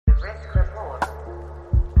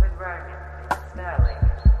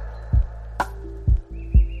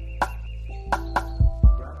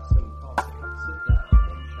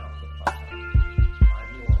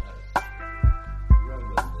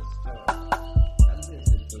This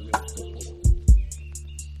is the Risk Report.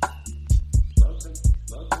 Welcome,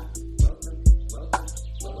 welcome, welcome, welcome, welcome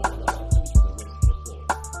to the Risk Report.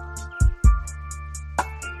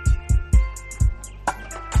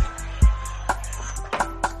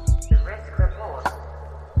 The Risk Report. The Risk Report. The Risk Report.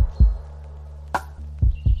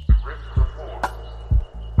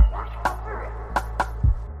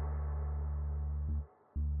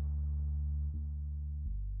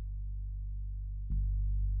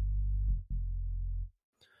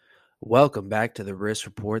 Welcome back to the Risk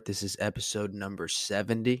Report. This is episode number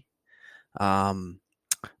 70.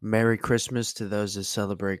 Merry Christmas to those that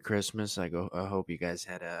celebrate Christmas. I hope you guys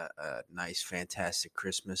had a nice, fantastic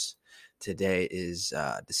Christmas. Today is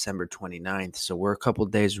December 29th, so we're a couple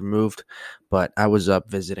days removed, but I was up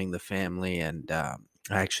visiting the family, and I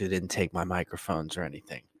actually didn't take my microphones or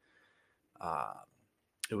anything.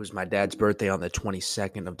 It was my dad's birthday on the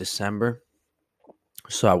 22nd of December,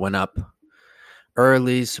 so I went up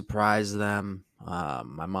early, surprised them.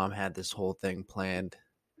 My mom had this whole thing planned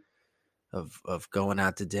of going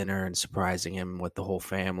out to dinner and surprising him with the whole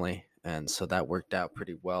family, and so that worked out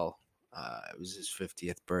pretty well. It was his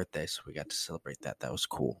 50th birthday, so we got to celebrate that. That was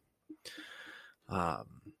cool. I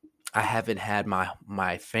haven't had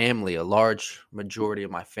my family, a large majority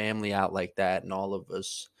of my family, out like that, and all of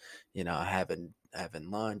us, having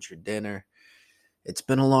lunch or dinner. It's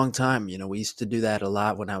been a long time. We used to do that a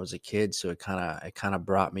lot when I was a kid, so it kind of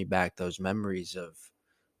brought me back those memories of,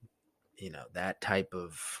 that type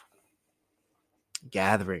of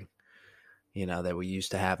gathering, that we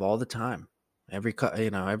used to have all the time. Every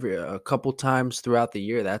a couple times throughout the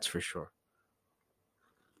year, that's for sure.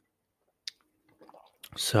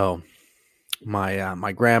 So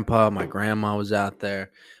my grandpa, my grandma was out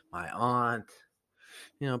there, my aunt,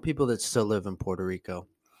 people that still live in Puerto Rico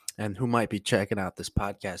and who might be checking out this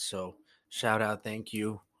podcast. So shout out, thank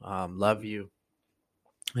you, love you,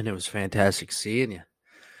 and it was fantastic seeing you.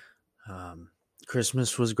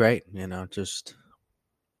 Christmas was great, just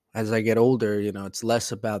as I get older, it's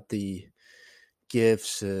less about the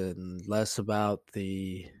gifts and less about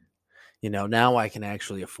the, now I can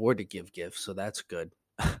actually afford to give gifts, so that's good.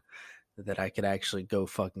 That I could actually go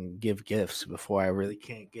fucking give gifts. Before I really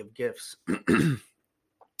can't give gifts. And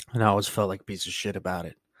I always felt like a piece of shit about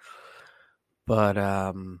it. But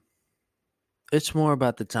it's more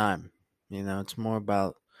about the time, it's more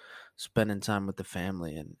about spending time with the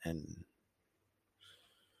family and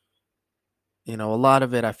a lot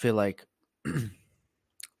of it I feel like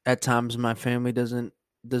at times my family doesn't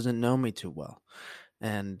know me too well.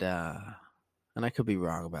 And I could be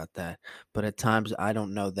wrong about that, but at times I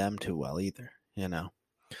don't know them too well either,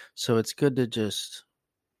 So it's good to just,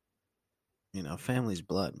 family's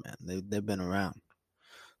blood, man. They've been around.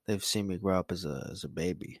 They've seen me grow up as a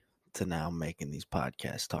baby to now making these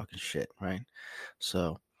podcasts, talking shit, right?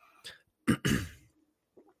 So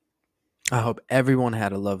I hope everyone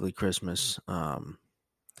had a lovely Christmas.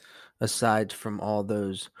 Aside from all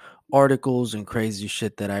those articles and crazy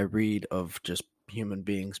shit that I read of just human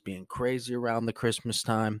beings being crazy around the Christmas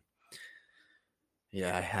time.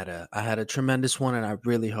 Yeah, I had a tremendous one, and I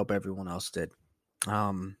really hope everyone else did.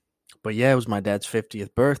 But yeah, it was my dad's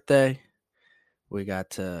 50th birthday. We got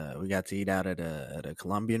to eat out at a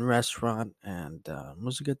Colombian restaurant, and it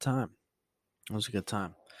was a good time. It was a good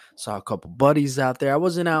time. Saw a couple buddies out there. I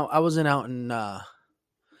wasn't out in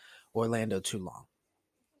Orlando too long.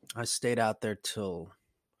 I stayed out there till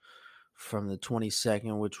from the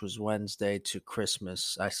 22nd, which was Wednesday, to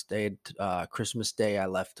Christmas. I stayed Christmas Day. I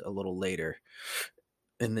left a little later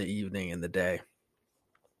in the evening, in the day,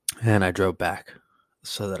 and I drove back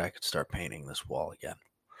so that I could start painting this wall again.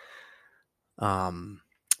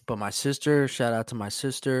 But my sister, shout out to my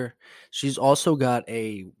sister. She's also got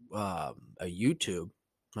a YouTube,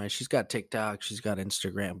 right? She's got TikTok, she's got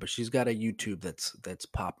Instagram, but she's got a YouTube that's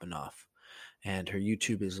popping off. And her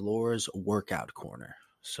YouTube is Laura's Workout Corner.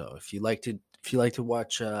 So if you like to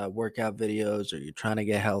watch workout videos, or you're trying to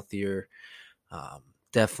get healthier,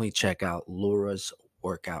 definitely check out Laura's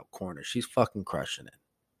Workout Corner. She's fucking crushing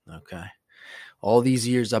it. Okay. All these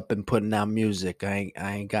years I've been putting out music, I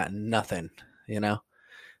ain't got nothing,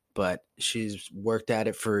 But she's worked at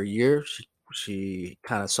it for a year. She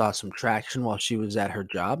kind of saw some traction while she was at her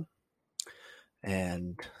job,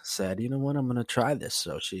 and said, you know what, I'm going to try this.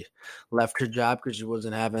 So she left her job because she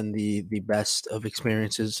wasn't having the best of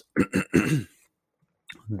experiences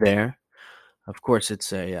there. Of course,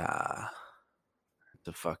 it's a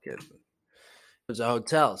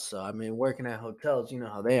hotel. So, I mean, working at hotels, you know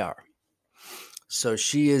how they are. So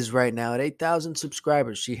she is right now at 8,000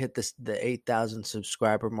 subscribers. She hit the 8,000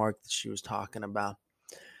 subscriber mark that she was talking about.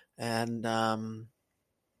 And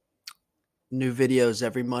new videos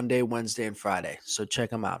every Monday, Wednesday, and Friday. So check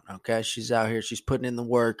them out. Okay, she's out here. She's putting in the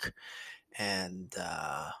work, and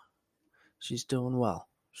she's doing well.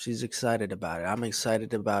 She's excited about it. I'm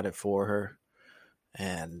excited about it for her,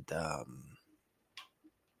 and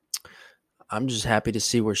I'm just happy to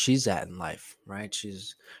see where she's at in life. Right?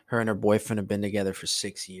 Her and her boyfriend have been together for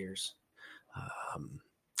 6 years. Um,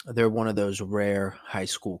 they're one of those rare high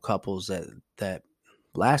school couples that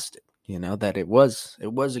lasted. That it was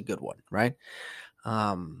a good one, right?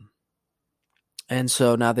 Um, and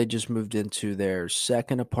so now they just moved into their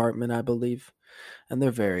second apartment, I believe, and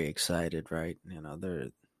they're very excited, right?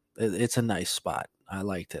 It's a nice spot. I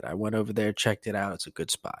liked it. I went over there, checked it out. It's a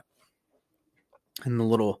good spot. And the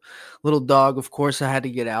little dog, of course, I had to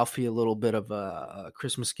get Alfie a little bit of a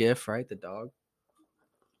Christmas gift, right? The dog.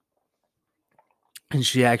 And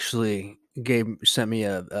she actually sent me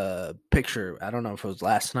a picture. I don't know if it was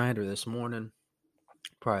last night or this morning,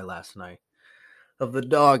 probably last night, of the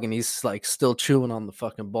dog, and he's like still chewing on the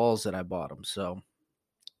fucking balls that I bought him. So,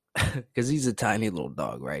 because he's a tiny little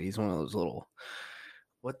dog, right? He's one of those little.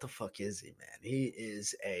 What the fuck is he, man? He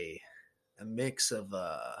is a mix of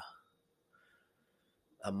a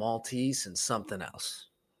Maltese and something else,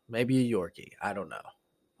 maybe a Yorkie. I don't know.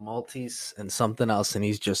 Maltese and something else, and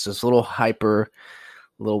he's just this little hyper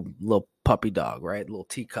little puppy dog, right? Little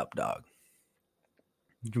teacup dog.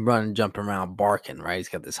 Running, jumping around, barking, right? He's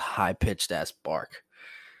got this high pitched ass bark.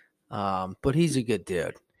 But he's a good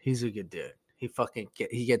dude. He's a good dude.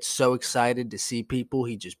 He gets so excited to see people,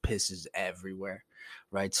 he just pisses everywhere,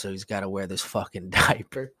 right? So he's got to wear this fucking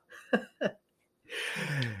diaper.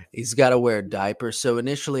 He's got to wear a diaper. So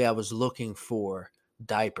initially, I was looking for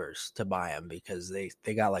diapers to buy him because they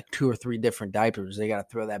got like 2 or 3 different diapers. They got to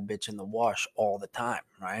throw that bitch in the wash all the time,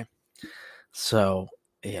 right? So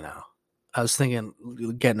I was thinking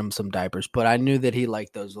getting him some diapers, but I knew that he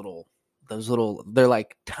liked those little. They're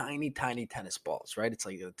like tiny, tiny tennis balls, right? It's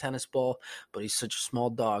like a tennis ball, but he's such a small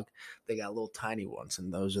dog. They got little tiny ones,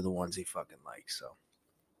 and those are the ones he fucking likes.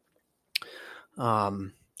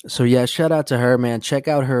 So yeah, shout out to her, man. Check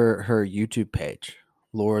out her YouTube page,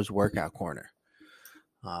 Laura's Workout Corner.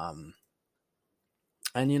 Um,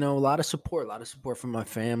 and a lot of support from my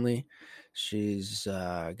family. She's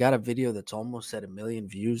got a video that's almost at 1 million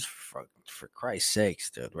views, for Christ's sakes,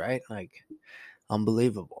 dude, right? Like,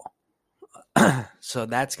 unbelievable. So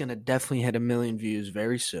that's gonna definitely hit 1 million views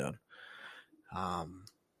very soon.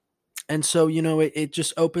 And so it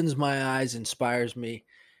just opens my eyes, inspires me,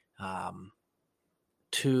 um,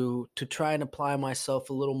 to try and apply myself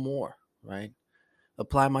a little more, right?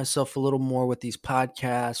 Apply myself a little more with these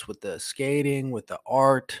podcasts, with the skating, with the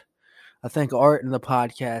art. I think art and the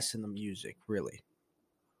podcast and the music, really.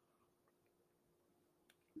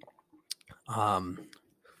 Um,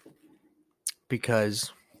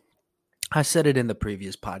 because I said it in the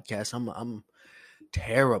previous podcast, I'm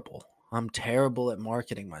terrible. I'm terrible at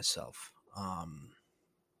marketing myself.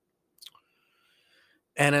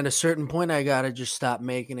 And at a certain point, I gotta just stop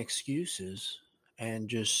making excuses and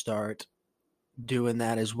just start doing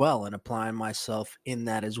that as well and applying myself in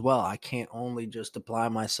that as well. I can't only just apply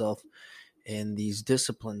myself in these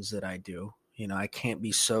disciplines that I do. I can't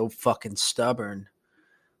be so fucking stubborn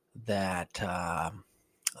that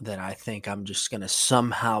that I think I'm just gonna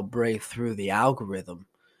somehow break through the algorithm.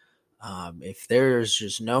 If there's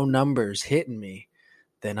just no numbers hitting me,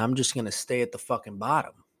 then I'm just gonna stay at the fucking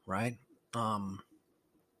bottom, right?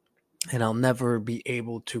 And I'll never be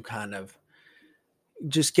able to kind of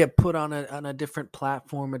just get put on a different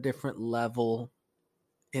platform, a different level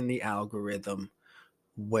in the algorithm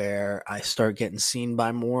where I start getting seen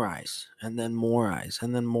by more eyes and then more eyes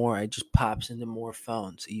and then more. It just pops into more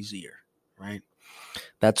phones easier, right?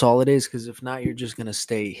 That's all it is. Because if not, you're just going to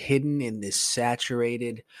stay hidden in this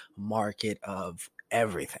saturated market of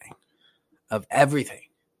everything, of everything.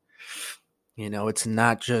 It's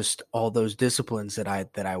not just all those disciplines that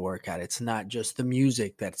I work at. It's not just the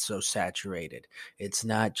music that's so saturated. It's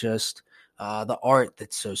not just the art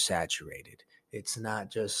that's so saturated. It's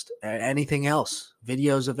not just anything else,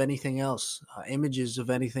 videos of anything else, images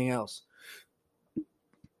of anything else.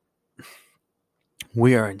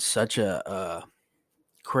 We are in such a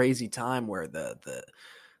crazy time where the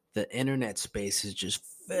internet space is just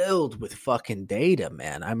filled with fucking data,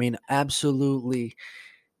 man. I mean, absolutely.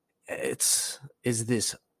 Is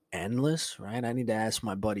this endless, right? I need to ask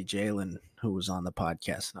my buddy Jalen, who was on the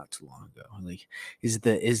podcast not too long ago. Like, is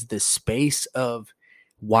the space of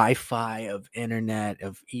Wi-Fi, of internet,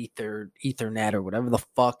 of Ethernet, or whatever the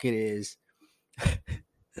fuck it is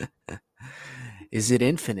it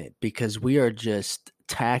infinite? Because we are just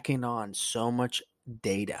tacking on so much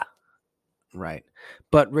data right?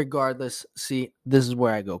 But regardless, see, this is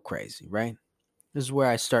where I go crazy, right? This is where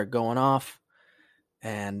I start going off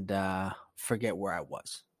and forget where I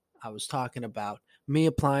was. I was talking about me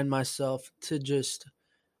applying myself to just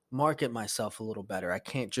market myself a little better. I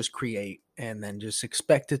can't just create and then just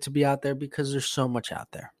expect it to be out there because there's so much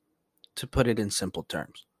out there, to put it in simple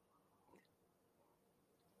terms.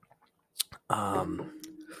 Um,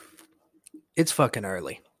 it's fucking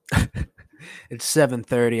early. It's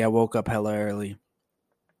 7:30. I woke up hella early,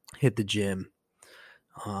 hit the gym,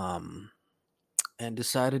 um, and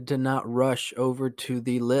decided to not rush over to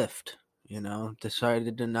the lift.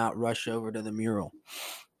 Decided to not rush over to the mural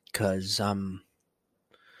because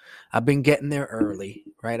I've been getting there early,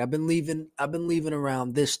 right? I've been leaving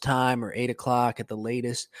around this time or 8 o'clock at the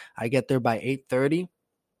latest. I get there by 8:30.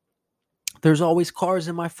 There's always cars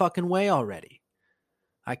in my fucking way already.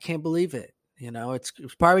 I can't believe it. It's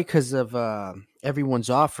probably because of everyone's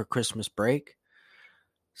off for Christmas break.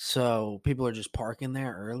 So people are just parking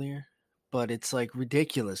there earlier. But it's like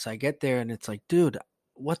ridiculous. I get there and it's like, dude,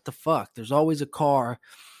 what the fuck? There's always a car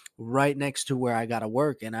right next to where I gotta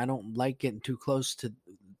work, and I don't like getting too close to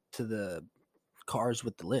the cars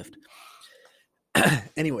with the lift.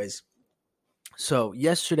 Anyways, so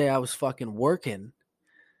yesterday I was fucking working,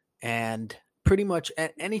 and pretty much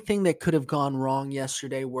anything that could have gone wrong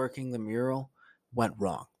yesterday working the mural went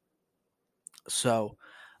wrong. So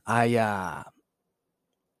I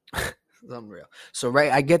it's unreal. So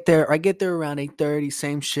right, I get there around 8:30,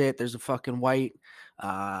 same shit. There's a fucking white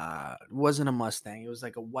it wasn't a Mustang. It was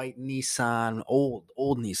like a white Nissan, old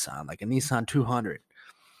Nissan, like a Nissan 200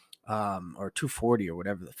 or 240 or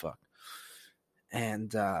whatever the fuck.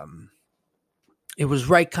 And it was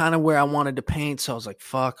right kind of where I wanted to paint, so I was like,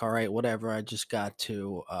 fuck, all right, whatever. I just got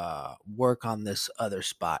to work on this other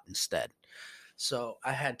spot instead. So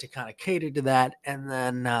I had to kind of cater to that. And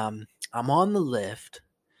then I'm on the lift.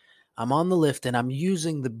 And I'm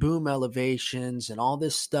using the boom elevations and all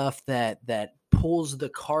this stuff that pulls the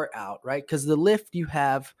cart out, right? Because the lift you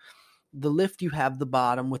have the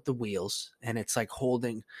bottom with the wheels, and it's like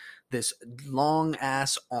holding this long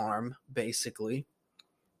ass arm, basically,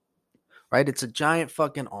 right? It's a giant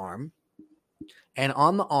fucking arm. And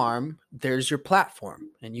on the arm, there's your platform.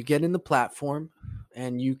 And you get in the platform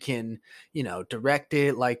and you can, direct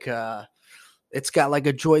it like it's got like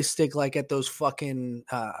a joystick, like at those fucking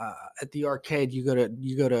at the arcade. You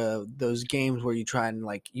go to those games where you try and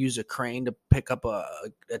like use a crane to pick up a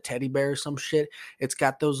teddy bear or some shit. It's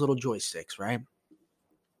got those little joysticks, right?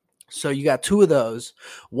 So you got two of those.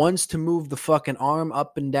 One's to move the fucking arm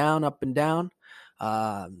up and down,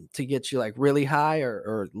 to get you like really high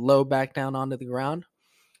or low back down onto the ground.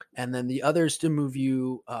 And then the other is to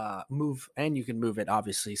move, and you can move it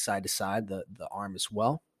obviously side to side, the arm as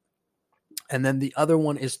well. And then the other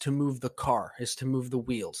one is to move the car, is to move the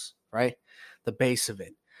wheels, right? The base of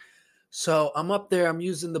it. So I'm up there, I'm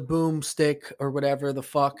using the boom stick or whatever the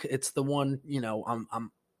fuck. It's the one,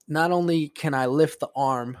 I'm not only can I lift the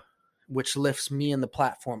arm, which lifts me and the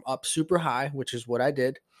platform up super high, which is what I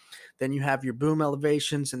did. Then you have your boom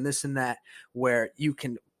elevations and this and that, where you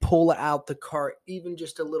can pull out the cart even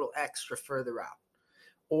just a little extra further out.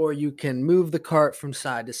 Or you can move the cart from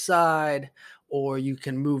side to side, or you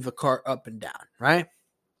can move the cart up and down, right?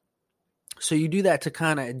 So you do that to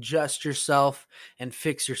kind of adjust yourself and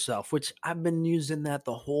fix yourself, which I've been using that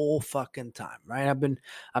the whole fucking time, right? I've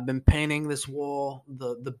been painting this wall,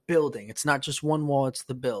 the building. It's not just one wall, it's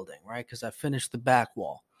the building, right? Because I finished the back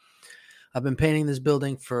wall. I've been painting this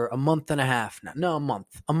building for a month and a half now. No,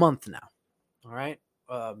 a month now. All right,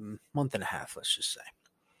 month and a half, let's just say.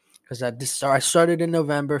 Because I started in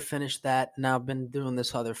November, finished that. Now I've been doing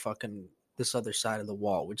this other side of the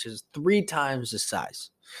wall, which is 3 times the size.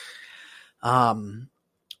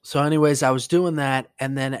 So anyways, I was doing that,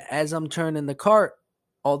 and then as I'm turning the cart,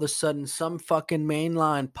 all of a sudden some fucking main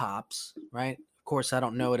line pops, right? Of course, I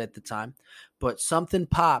don't know it at the time, but something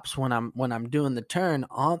pops when I'm doing the turn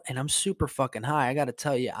on, and I'm super fucking high. I got to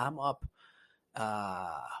tell you, I'm up,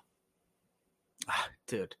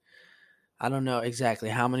 dude. I don't know exactly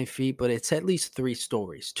how many feet, but it's at least 3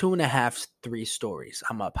 stories, 2.5, 3 stories.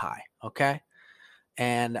 I'm up high, okay?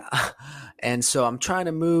 And and so I'm trying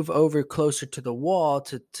to move over closer to the wall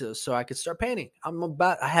to so I could start painting.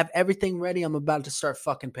 I have everything ready. I'm about to start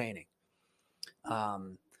fucking painting.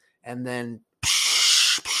 And then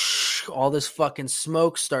all this fucking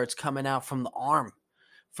smoke starts coming out from the arm,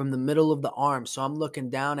 from the middle of the arm. So I'm looking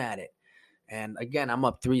down at it. And again, I'm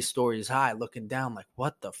up 3 stories high looking down like,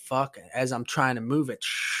 what the fuck? As I'm trying to move it,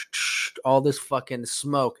 all this fucking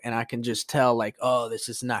smoke. And I can just tell like, oh, this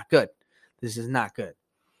is not good. This is not good.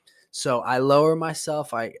 So I lower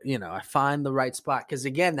myself. I find the right spot. Because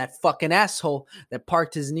again, that fucking asshole that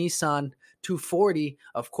parked his Nissan 240,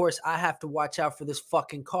 of course, I have to watch out for this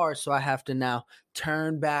fucking car. So I have to now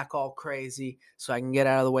turn back all crazy so I can get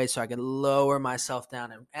out of the way so I can lower myself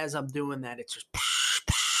down. And as I'm doing that, it's just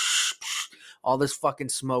all this fucking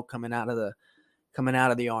smoke coming out of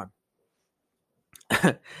the arm.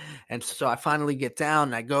 And so I finally get down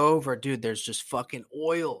and I go over, dude, there's just fucking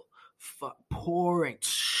oil pouring,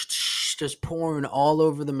 just pouring all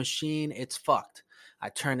over the machine. It's fucked. I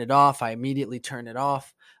turn it off. I immediately turn it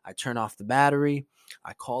off. I turn off the battery.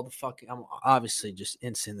 I call the fucking, I'm obviously just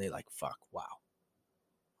instantly like, fuck, wow.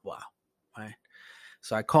 Right.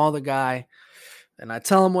 So I call the guy and I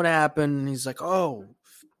tell him what happened. And he's like, oh,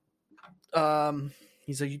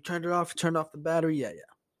 he's like, you turned it off, turned off the battery. Yeah.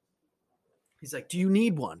 He's like, do you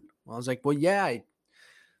need one? Well, I was like, well, yeah,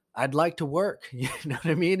 I'd like to work. You know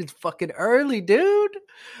what I mean? It's fucking early, dude.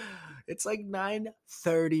 It's like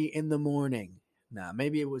 9:30 in the morning. Nah,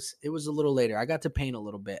 maybe it was a little later. I got to paint a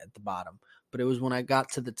little bit at the bottom, but it was when I got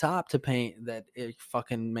to the top to paint that it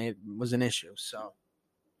fucking was an issue. So,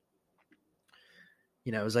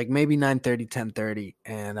 it was like maybe 9:30, 10:30,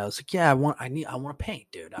 and I was like, yeah, I want to paint,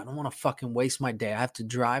 dude. I don't want to fucking waste my day. I have to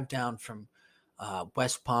drive down from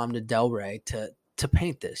West Palm to Delray to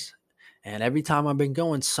paint this. And every time I've been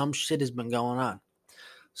going, some shit has been going on.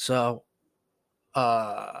 So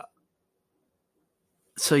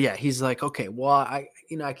yeah, he's like, okay, well, I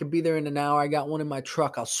can be there in an hour. I got one in my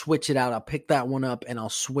truck. I'll switch it out. I'll pick that one up and I'll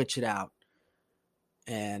switch it out.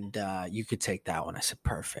 And you could take that one. I said,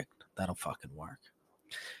 perfect. That'll fucking work.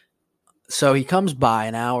 So he comes by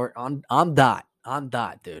an hour on dot,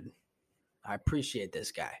 dude. I appreciate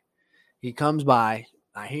this guy. He comes by.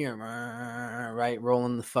 I hear him, right,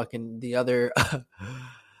 rolling the other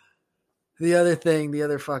the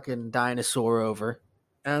other fucking dinosaur over.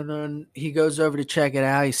 And then he goes over to check it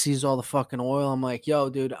out. He sees all the fucking oil. I'm like, yo,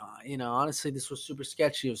 dude, honestly, this was super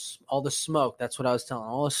sketchy. It was all the smoke. That's what I was telling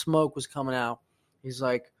him. All the smoke was coming out. He's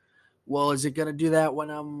like, well, is it going to do that when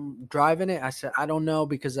I'm driving it? I said, I don't know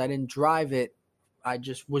because I didn't drive it. I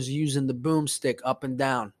just was using the boomstick up and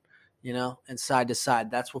down, and side to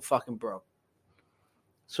side. That's what fucking broke.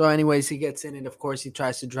 So anyways, he gets in it. Of course, he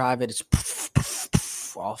tries to drive it.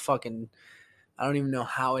 It's all fucking, I don't even know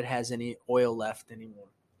how it has any oil left anymore.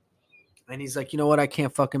 And he's like, you know what? I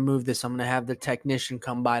can't fucking move this. I'm going to have the technician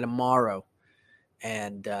come by tomorrow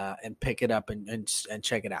and pick it up and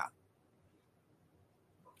check it out.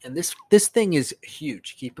 And this thing is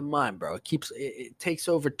huge. Keep in mind, bro. It takes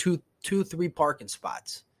over two, 3 parking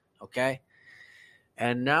spots. Okay.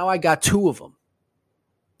 And now I got 2 of them.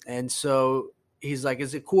 And so he's like,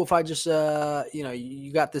 is it cool if I just,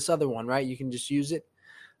 you got this other one, right? You can just use it.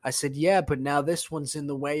 I said, yeah, but now this one's in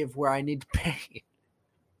the way of where I need to paint.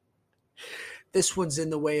 This one's in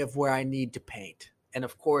the way of where I need to paint. And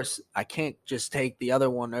of course, I can't just take the other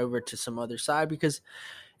one over to some other side because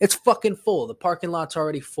it's fucking full. The parking lot's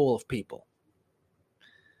already full of people.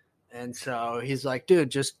 And so he's like, dude,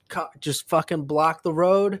 just fucking block the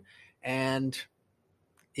road and,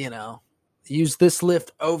 use this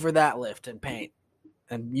lift over that lift and paint.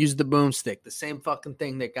 And use the boomstick, the same fucking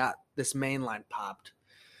thing that got this main line popped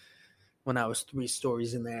when I was 3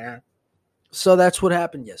 stories in the air. So that's what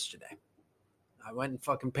happened yesterday. I went and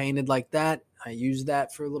fucking painted like that. I used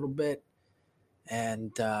that for a little bit.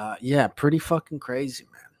 And, yeah, pretty fucking crazy,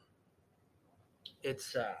 man.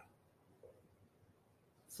 It's,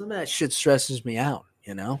 some of that shit stresses me out,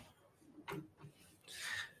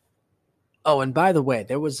 Oh, and by the way,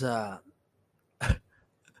 there was,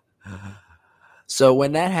 so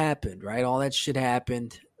when that happened, right, all that shit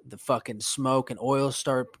happened, the fucking smoke and oil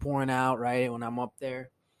start pouring out, right, when I'm up there.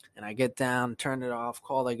 And I get down, turn it off,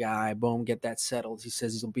 call the guy, boom, get that settled. He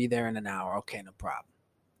says he'll be there in an hour. Okay, no problem.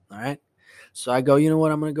 All right. So I go, you know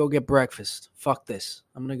what? I'm going to go get breakfast. Fuck this.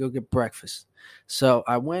 I'm going to go get breakfast. So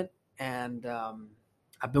I went and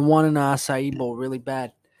I've been wanting an acai bowl really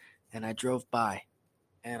bad. And I drove by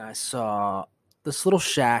and I saw this little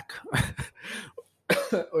shack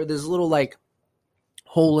or this little like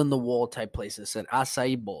hole in the wall type place that said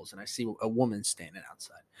acai bowls. And I see a woman standing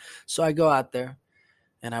outside. So I go out there.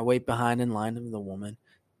 And I wait behind in line of the woman.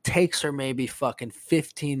 Takes her maybe fucking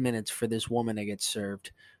 15 minutes for this woman to get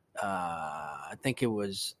served. I think it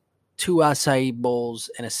was 2 acai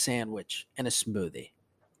bowls and a sandwich and a smoothie.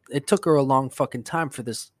 It took her a long fucking time for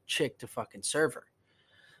this chick to fucking serve her.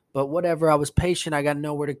 But whatever, I was patient. I got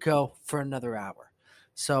nowhere to go for another hour.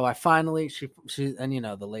 So I finally, she and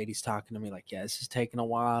the lady's talking to me like, yeah, this is taking a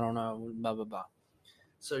while. I don't know, blah, blah, blah.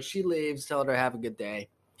 So she leaves, tell her to have a good day.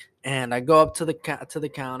 And I go up to the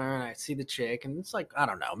counter and I see the chick, and it's like, I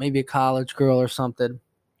don't know, maybe a college girl or something.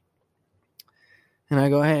 And I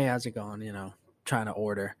go, hey, how's it going? Trying to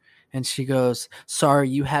order. And she goes, sorry,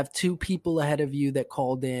 you have two people ahead of you that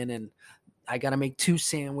called in, and I got to make 2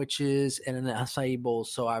 sandwiches and an acai bowl,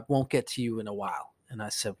 so I won't get to you in a while. And I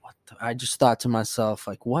said, I just thought to myself,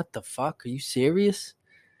 like, what the fuck? Are you serious?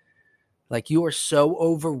 Like, you are so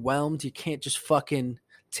overwhelmed, you can't just fucking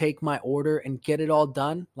take my order and get it all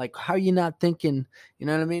done? Like, how are you not thinking? You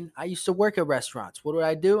know what I mean? I used to work at restaurants.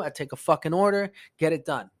 What do? I take a fucking order, get it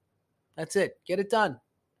done. That's it. Get it done.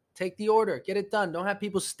 Take the order, get it done. Don't have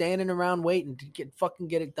people standing around waiting to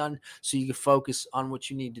get it done so you can focus on what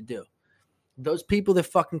you need to do. Those people that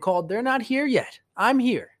fucking called, they're not here yet. I'm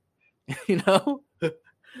here.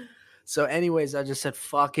 So anyways, I just said,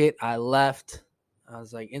 fuck it. I left. I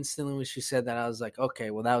was like, instantly when she said that, I was like,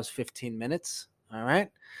 okay, well, that was 15 minutes. All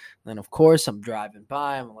right. Then, of course, I'm driving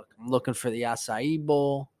by. I'm looking for the acai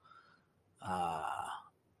bowl.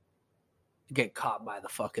 Get caught by the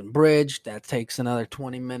fucking bridge. That takes another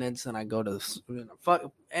 20 minutes. And I go to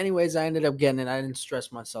anyways, I ended up getting it. I didn't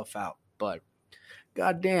stress myself out. But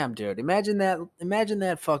goddamn, dude. Imagine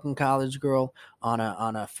that fucking college girl on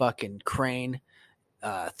a fucking crane,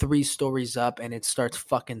 3 stories up, and it starts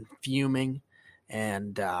fucking fuming,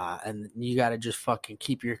 and you gotta just fucking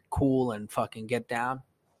keep your cool and fucking get down.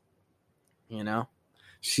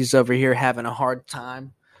 She's over here having a hard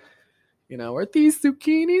time. Are these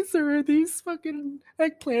zucchinis or are these fucking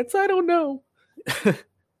eggplants? I don't know. It's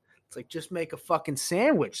like, just make a fucking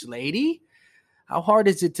sandwich, lady. How hard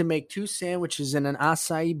is it to make 2 sandwiches in an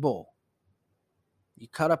acai bowl? You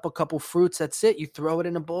cut up a couple fruits, that's it. You throw it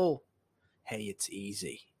in a bowl. Hey, it's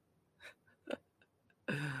easy.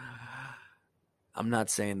 I'm not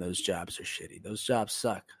saying those jobs are shitty. Those jobs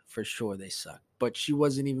suck. For sure they suck. But she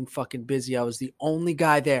wasn't even fucking busy. I was the only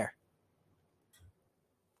guy there.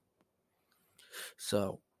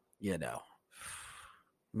 So,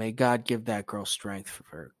 may God give that girl strength for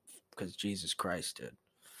her, because Jesus Christ, dude.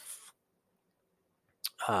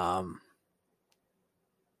 But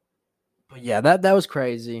yeah, that was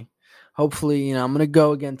crazy. Hopefully, I'm gonna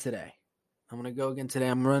go again today. I'm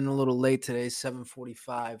running a little late today,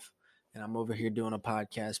 7:45, and I'm over here doing a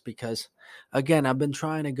podcast because, again, I've been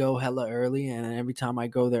trying to go hella early, and every time I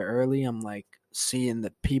go there early, I'm like seeing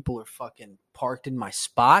that people are fucking parked in my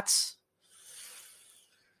spots.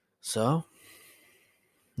 So,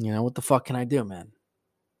 what the fuck can I do, man?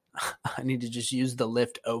 I need to just use the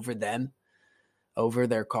lift over them, over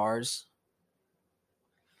their cars.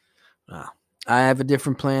 I have a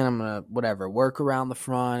different plan. I'm going to, work around the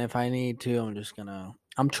front if I need to.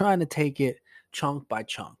 I'm trying to take it chunk by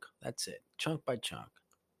chunk. That's it. Chunk by chunk.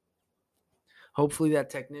 Hopefully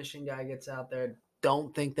that technician guy gets out there.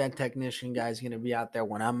 Don't think that technician guy is going to be out there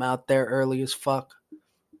when I'm out there early as fuck.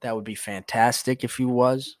 That would be fantastic if he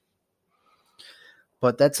was.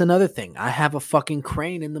 But that's another thing. I have a fucking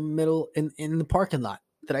crane in the middle, in the parking lot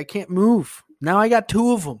that I can't move. Now I got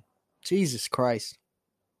 2 of them. Jesus Christ.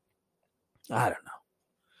 I don't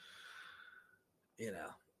know.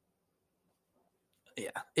 Yeah.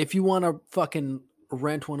 If you want to fucking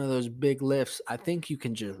rent one of those big lifts, I think you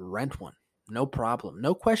can just rent one. No problem.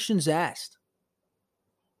 No questions asked.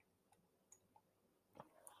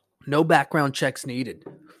 No background checks needed.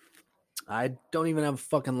 I don't even have a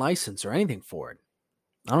fucking license or anything for it.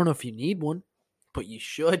 I don't know if you need one, but you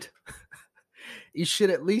should. You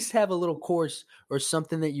should at least have a little course or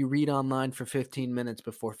something that you read online for 15 minutes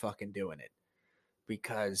before fucking doing it.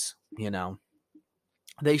 Because,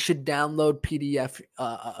 they should download PDF,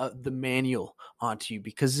 the manual onto you,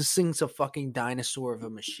 because this thing's a fucking dinosaur of a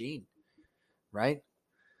machine, right?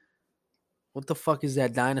 What the fuck is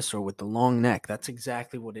that dinosaur with the long neck? That's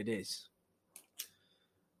exactly what it is.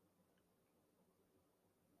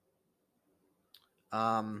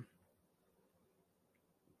 But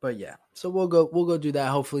yeah, so we'll go do that.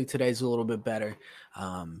 Hopefully today's a little bit better.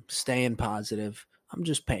 Staying positive. I'm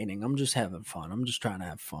just painting. I'm just having fun. I'm just trying to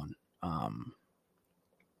have fun.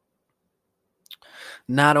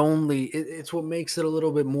 Not only it's what makes it a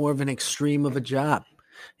little bit more of an extreme of a job.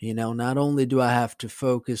 Not only do I have to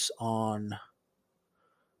focus on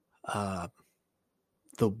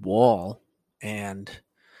the wall and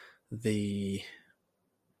the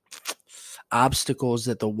obstacles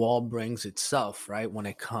that the wall brings itself, right? When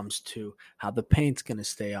it comes to how the paint's going to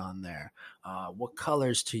stay on there, what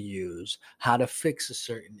colors to use, how to fix a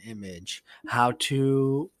certain image, how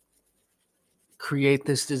to create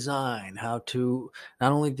this design, how to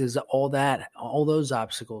not only does all those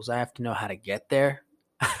obstacles, I have to know how to get there.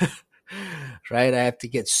 Right? I have to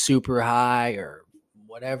get super high or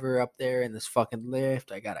whatever up there in this fucking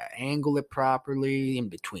lift. I gotta angle it properly in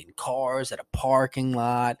between cars at a parking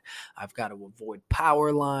lot. I've got to avoid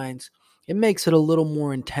power lines. It makes it a little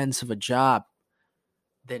more intense of a job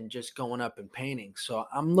than just going up and painting. So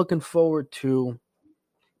I'm looking forward to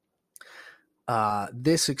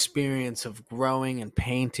this experience of growing and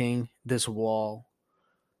painting this wall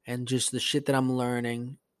and just the shit that I'm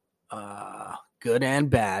learning, good and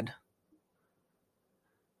bad.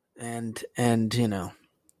 And you know,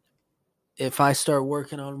 if I start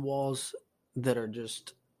working on walls that are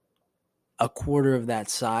just a quarter of that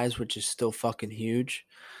size, which is still fucking huge,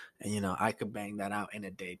 and you know, I could bang that out in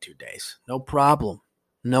a day, 2 days. No problem.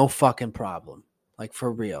 No fucking problem. Like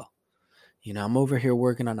for real. You know, I'm over here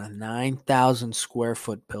working on a 9,000 square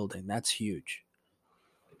foot building. That's huge.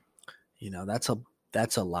 You know, that's a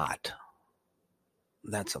lot.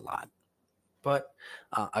 That's a lot. But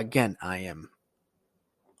again, I am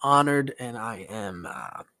honored and I am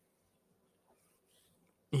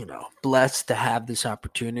you know, blessed to have this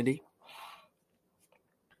opportunity.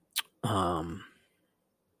 Um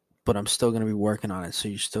but I'm still going to be working on it, so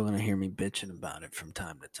you're still going to hear me bitching about it from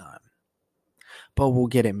time to time. But we'll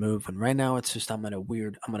get it moving. Right now it's just I'm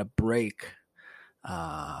gonna break,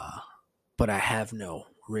 uh but I have no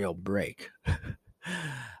real break.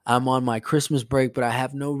 I'm on my Christmas break, but I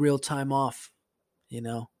have no real time off, you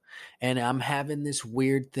know? And I'm having this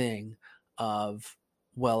weird thing of,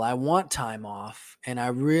 well, I want time off, and I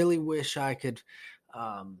really wish I could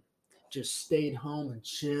um, just stay at home and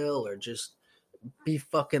chill, or just be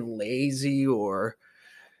fucking lazy, or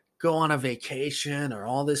go on a vacation, or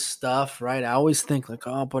all this stuff, right? I always think like,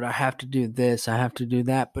 oh, but I have to do this, I have to do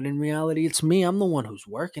that. But in reality, it's me. I'm the one who's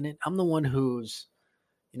working it. I'm the one who's,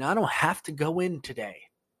 you know, I don't have to go in today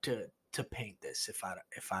to paint this if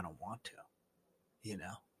I don't want to, you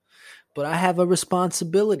know. But I have a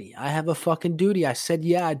responsibility. I have a fucking duty. I said,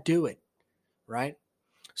 yeah, I'd do it. Right.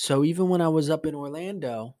 So even when I was up in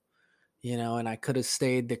Orlando, you know, and I could have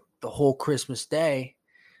stayed the whole Christmas day,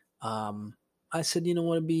 um, I said, you know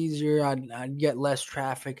what, it'd be easier. I'd get less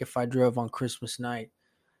traffic if I drove on Christmas night.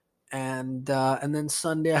 And then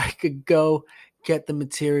Sunday I could go get the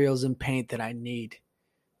materials and paint that I need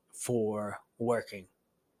for working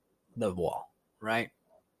the wall. Right.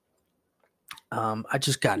 I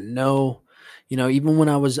just got no, you know, even when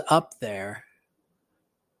I was up there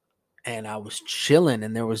and I was chilling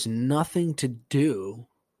and there was nothing to do.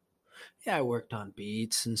 Yeah, I worked on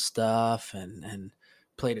beats and stuff, and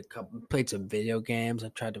played some video games. I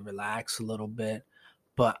tried to relax a little bit,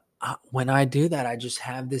 but when I do that, I just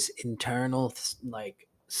have this internal like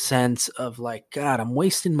sense of like, God, I'm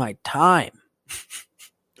wasting my time.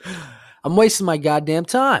 I'm wasting my goddamn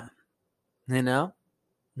time. You know,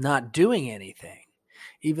 not doing anything.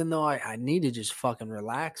 Even though I need to just fucking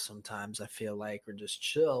relax sometimes, I feel like, or just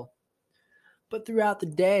chill. But throughout the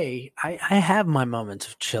day, I have my moments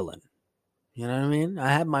of chilling. You know what I mean?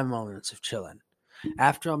 I have my moments of chilling.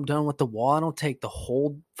 After I'm done with the wall, I don't take the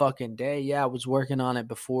whole fucking day. Yeah, I was working on it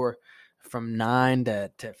before from 9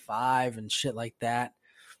 to 5 and shit like that.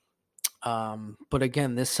 But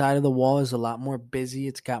again, this side of the wall is a lot more busy.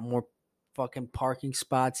 It's got more fucking parking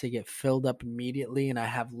spots. They get filled up immediately, and I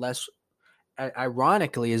have less.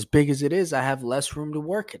 Ironically, as big as it is, I have less room to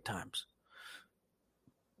work at times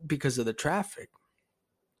because of the traffic.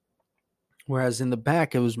 Whereas in the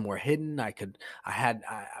back, it was more hidden. I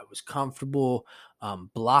was comfortable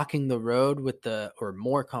blocking the road with or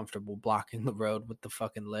more comfortable blocking the road with the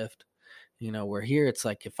fucking lift. You know, where here it's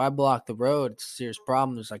like if I block the road, it's a serious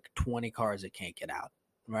problem. There's like 20 cars that can't get out,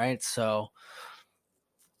 right? So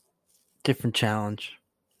different challenge.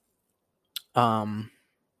 Um,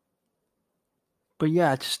 but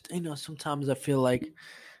yeah, just you know, sometimes I feel like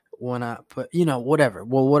when I put, you know, whatever.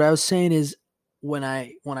 Well, what I was saying is when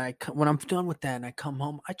I'm done with that and I come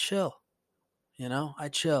home, I chill. You know, I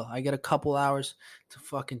chill. I get a couple hours to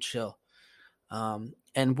fucking chill.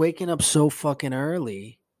 And waking up so fucking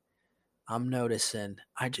early, I'm noticing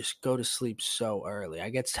I just go to sleep so early. I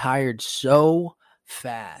get tired so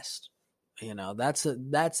fast. You know, that's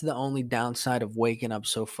the only downside of waking up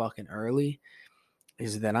so fucking early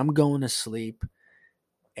is that I'm going to sleep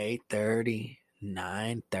 8:30,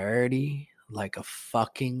 9:30, like a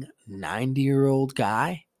fucking 90-year-old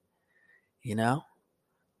guy, you know?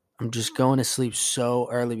 I'm just going to sleep so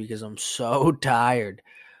early because I'm so tired.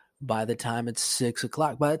 By the time it's 6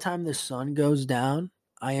 o'clock, by the time the sun goes down,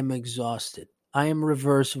 I am exhausted. I am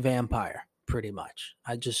reverse vampire, pretty much.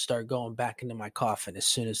 I just start going back into my coffin as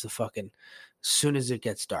soon as it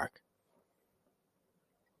gets dark.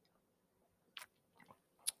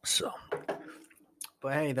 So,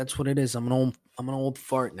 but hey, that's what it is. I'm an old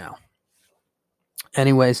fart now.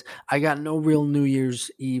 Anyways, I got no real New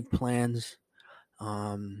Year's Eve plans.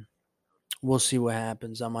 We'll see what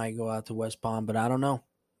happens. I might go out to West Palm, but I don't know.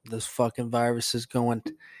 This fucking virus is going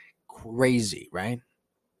crazy, right?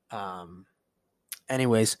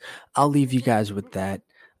 Anyways, I'll leave you guys with that.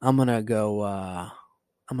 I'm gonna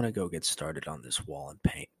go get started on this wall and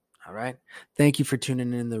paint. All right. Thank you for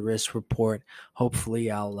tuning in the Risk Report. Hopefully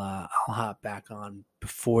I'll hop back on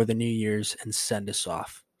before the New Year's and send us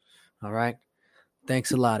off. All right.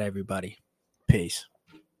 Thanks a lot, everybody. Peace.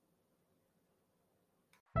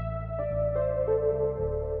 You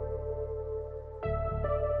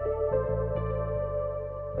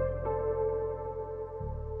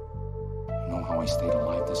know how I stayed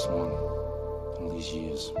alive this long, all these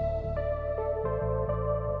years?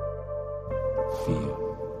 Fear.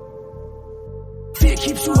 Fear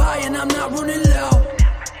keeps you high and I'm not running low.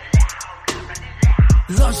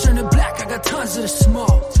 Lunch turning black, I got tons of the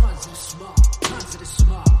smoke.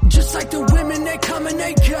 Just like the women, they come and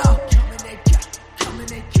they go.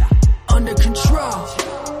 Under control,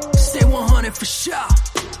 stay 100 for sure.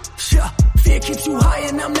 Fear keeps you high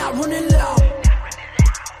and I'm not running low.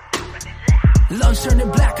 Lunch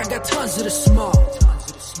turning black, I got tons of the smoke.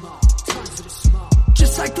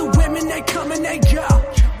 Just like the women, they come and they go.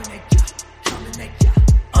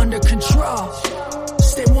 Under control,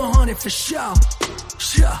 stay 100 for sure.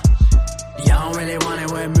 Y'all don't really want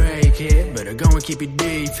it, we'll make it. Better go and keep it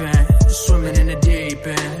deep in. Swimming in the deep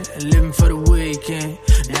end, living for the weekend.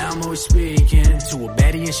 Now I'm always speaking to a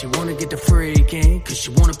baddie and she wanna get the freaking, cause she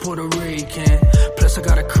wanna Puerto Rican. Plus I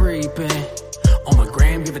got a creeping on my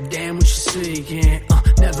gram, give a damn what you're seeking.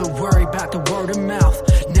 Never worry about the word of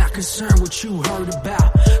mouth, not concerned what you heard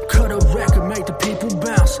about. Cut a record, make the people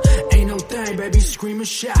bounce. Ain't no thing, baby, scream and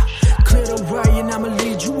shout. Clear the way and I'ma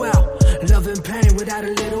lead you out. Love and pain without a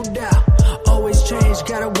little doubt. Always change,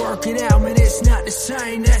 gotta work it out. Man, it's not the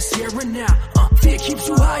same, that's here and now. Fear keeps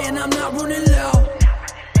you high and I'm not running low.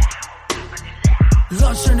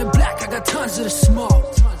 Lunch turning black, I got tons of the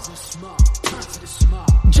smoke.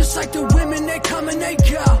 Just like the women, they come and they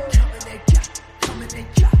go.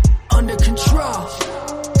 Under control,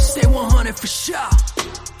 stay 100 for sure.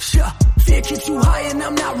 Fear keeps you high and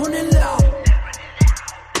I'm not running low.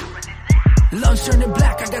 Lunch turning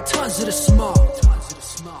black, I got tons of the smoke.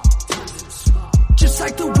 Just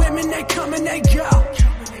like the women, they come and they go.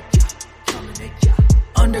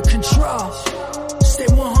 Under control, stay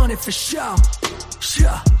 100 for sure.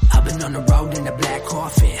 I've been on the road in the black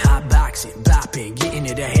coffin, hot boxing, bopping, getting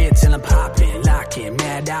it ahead till I'm popping, locking,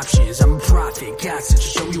 mad options. I'm a prophet, got to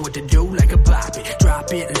show you what to do like a bopping.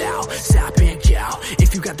 Drop it loud, stop and go.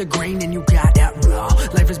 If you got the green, then you got that raw.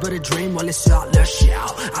 Life is but a dream, well it's all a show.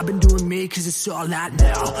 I've been doing me cause it's all I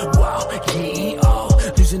know. Wow, yeah,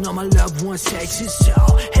 oh, losing all my loved ones takes its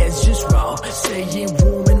toll. Heads just roll, staying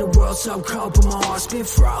warm in the world so cold, but my heart's been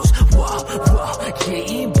froze. Whoa,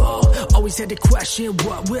 getting bold. Always had to question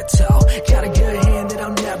what we're told. Got a good hand that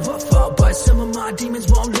I'll never fall, but some of my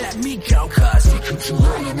demons won't let me go. Cause it keeps you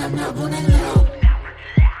high and I'm not running low.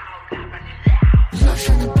 Lunch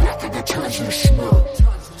on the black, I got tons of the smoke.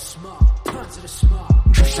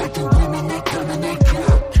 Just like the women, they come and they go.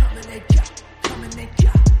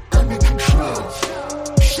 Under control,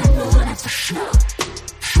 stay 100 for sure.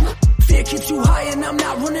 Fear keeps you high and I'm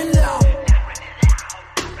not running low.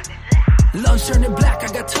 Lunch turning black, I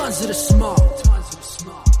got tons of the smoke.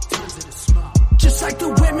 Just like the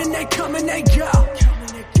women, they come and they go.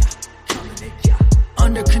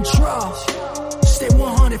 Under control, stay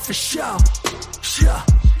 100 for sure.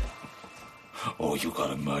 Oh, you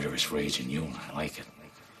got a murderous rage in you. I like it.